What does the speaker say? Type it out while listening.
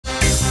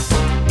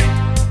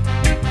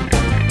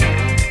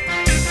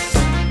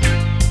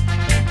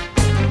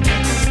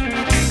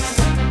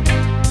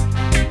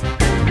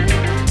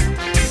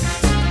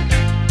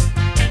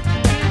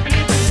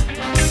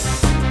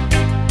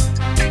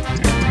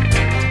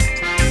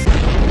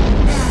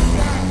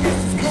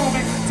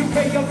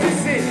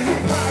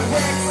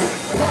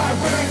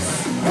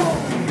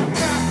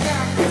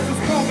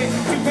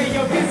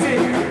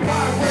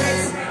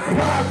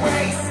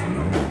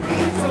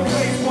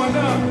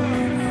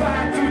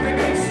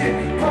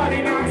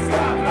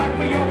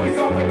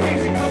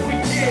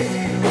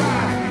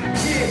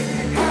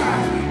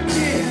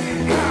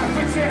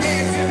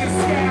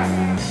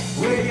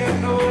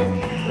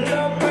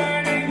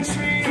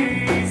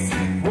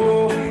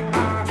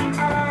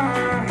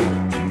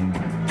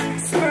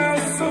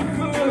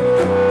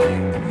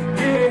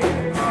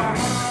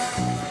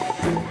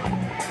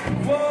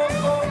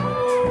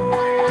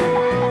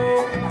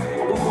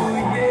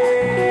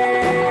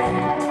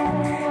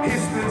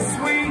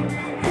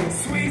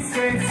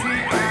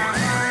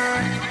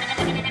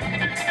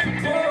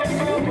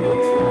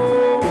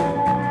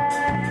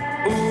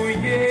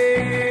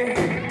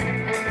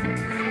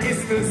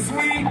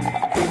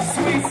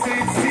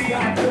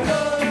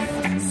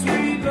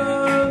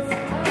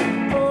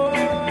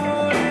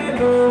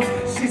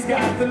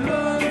the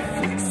love,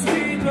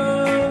 sweet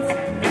love,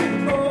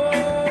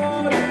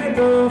 more than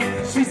love.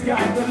 She's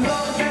got the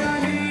love that I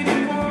need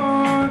and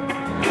want,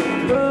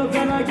 love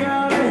that I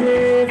gotta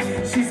have.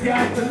 She's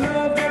got the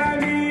love that I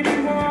need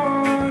and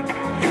want,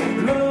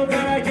 love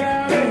that I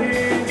gotta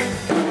have.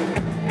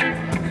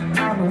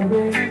 I'm a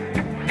real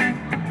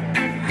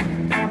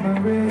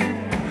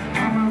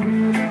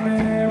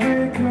American.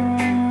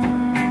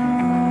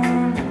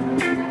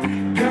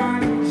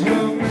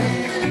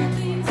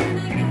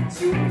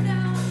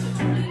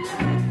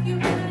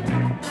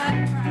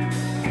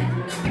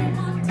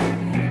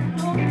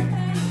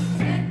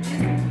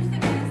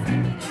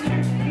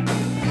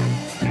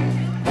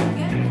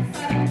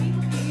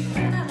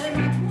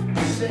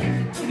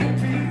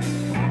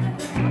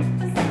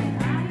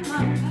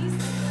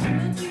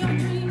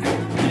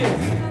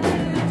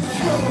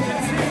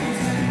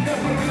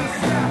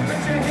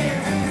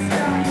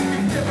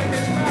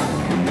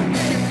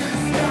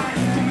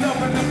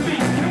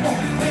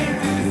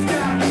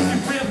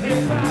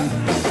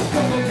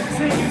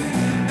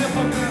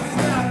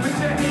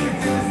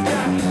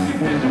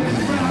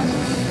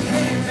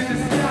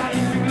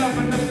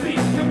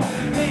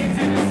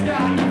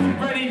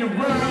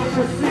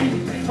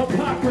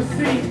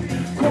 Hypocrisy,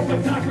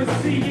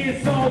 corporatocracy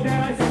is all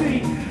that I see.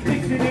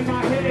 Mixing in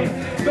my head,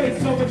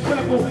 bass over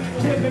treble,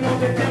 giving on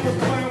the devil's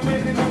fire,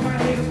 winning on my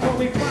haters, what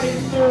we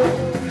fighting for.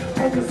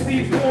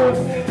 Overseas wars,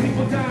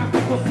 people die,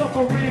 people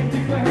suffering,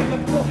 people hate the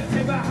floor,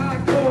 never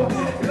hardcore.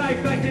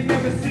 Life like they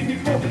never seen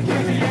before,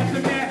 can't be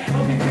after that,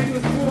 all these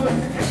endless wars.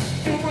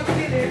 Too much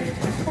in it,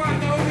 for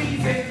no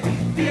reason,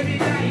 feel me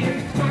dying,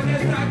 wanna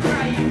start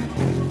crying.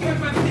 Get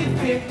my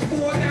system,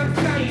 more than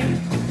flying,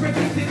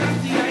 predicting up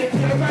the eye,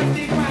 you're right,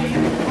 they fight.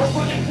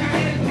 Over the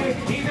time,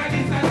 in a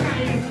distant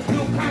time,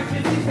 you can't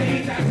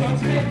anticipate that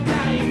judgment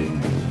time.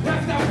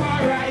 That's the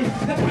PYRX,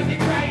 the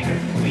panic right,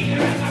 we are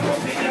not about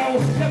to know,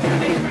 the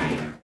panic right.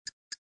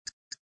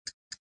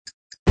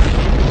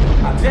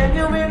 A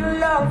genuine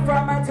love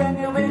from a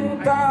genuine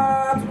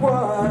God.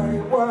 Why?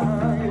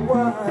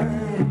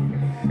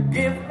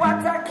 Give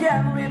what I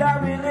can with a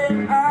willing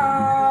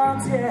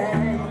heart.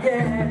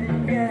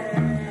 Yeah.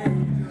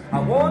 I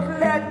won't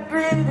let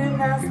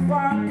greediness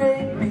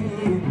partake me.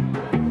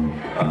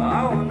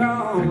 Oh no.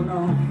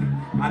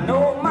 I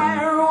know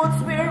my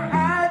roots where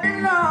I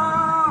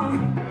belong.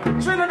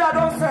 Trinidad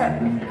don't say.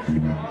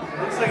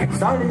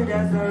 Solid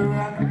as a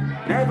rock,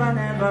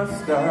 never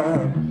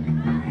stop.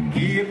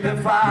 Keep the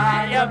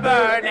fire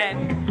burning.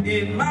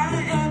 In my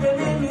head, the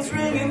name is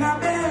ringing a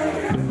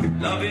bell.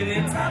 Loving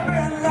it, I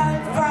burn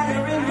like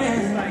fire in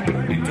hell.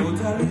 It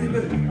totally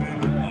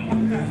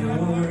under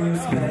your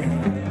spell.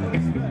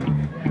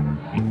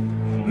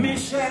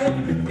 Michelle,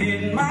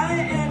 in my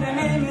head, the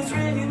name is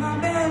ringing a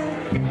bell.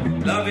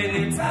 Loving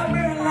it, I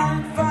burn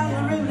like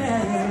fire in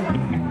hell.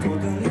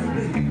 Totally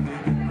under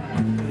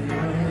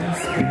your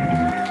spell.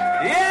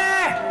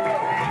 Yeah!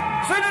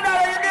 Trinidad,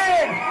 you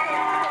did!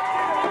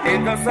 It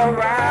does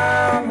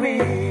surround me,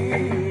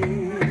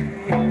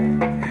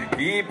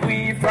 keep we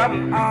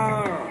from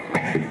harm.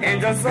 It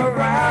does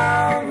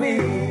surround me,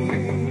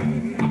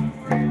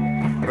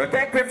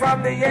 protect me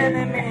from the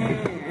enemy.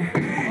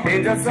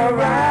 It does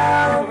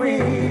surround me,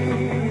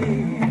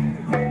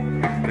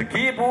 to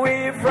keep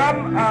we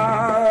from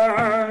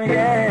harm.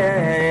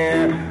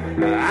 Yeah,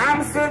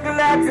 I'm so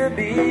glad to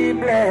be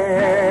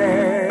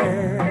blessed.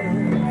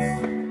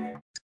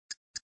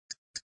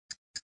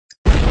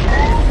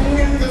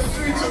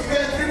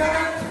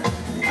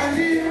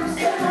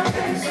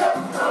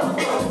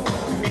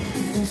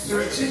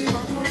 Richie. I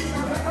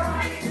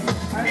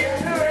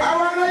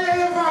wanna hear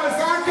your voice,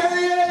 I can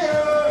hear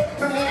you.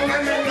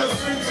 And then the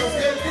streets are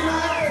getting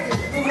high.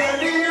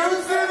 Ready, you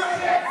say that?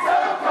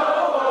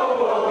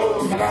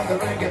 About the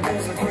reggae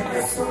music with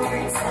the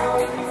sweet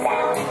sound.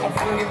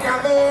 You got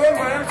the whole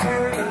world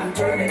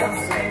turn it up,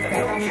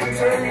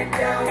 turn it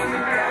down.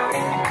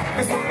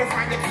 As long as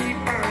I can keep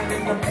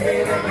burning the play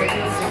reggae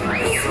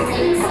music.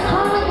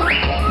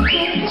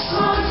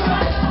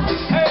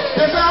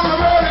 Yes, I'm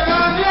rolling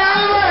on the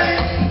highway.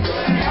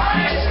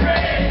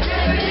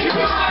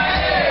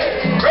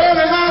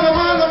 Rolling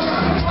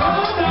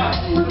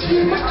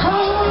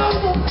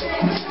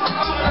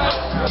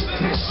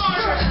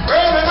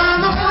on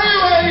the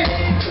freeway.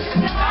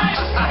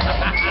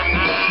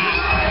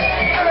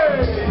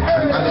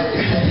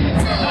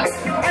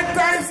 At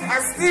times I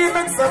steam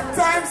and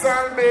sometimes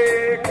I'll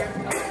make it.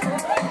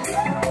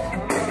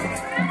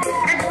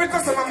 It's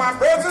because some of my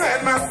brothers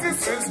and my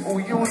sisters who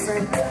use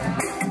it.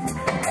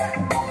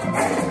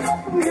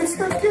 We're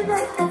stuck in the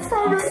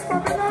forest,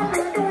 but I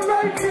don't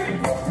like it.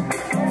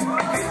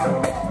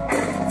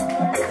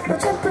 The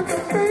jumping the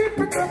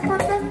paper,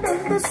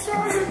 the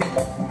solid.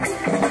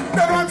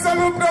 The ones who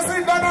look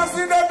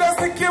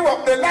doesn't kill up,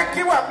 they lock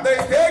you up, they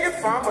take it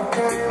from a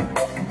man.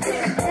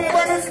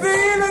 But it's the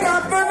healing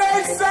of the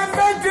nation,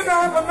 making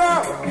of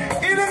enough.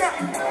 Eating up.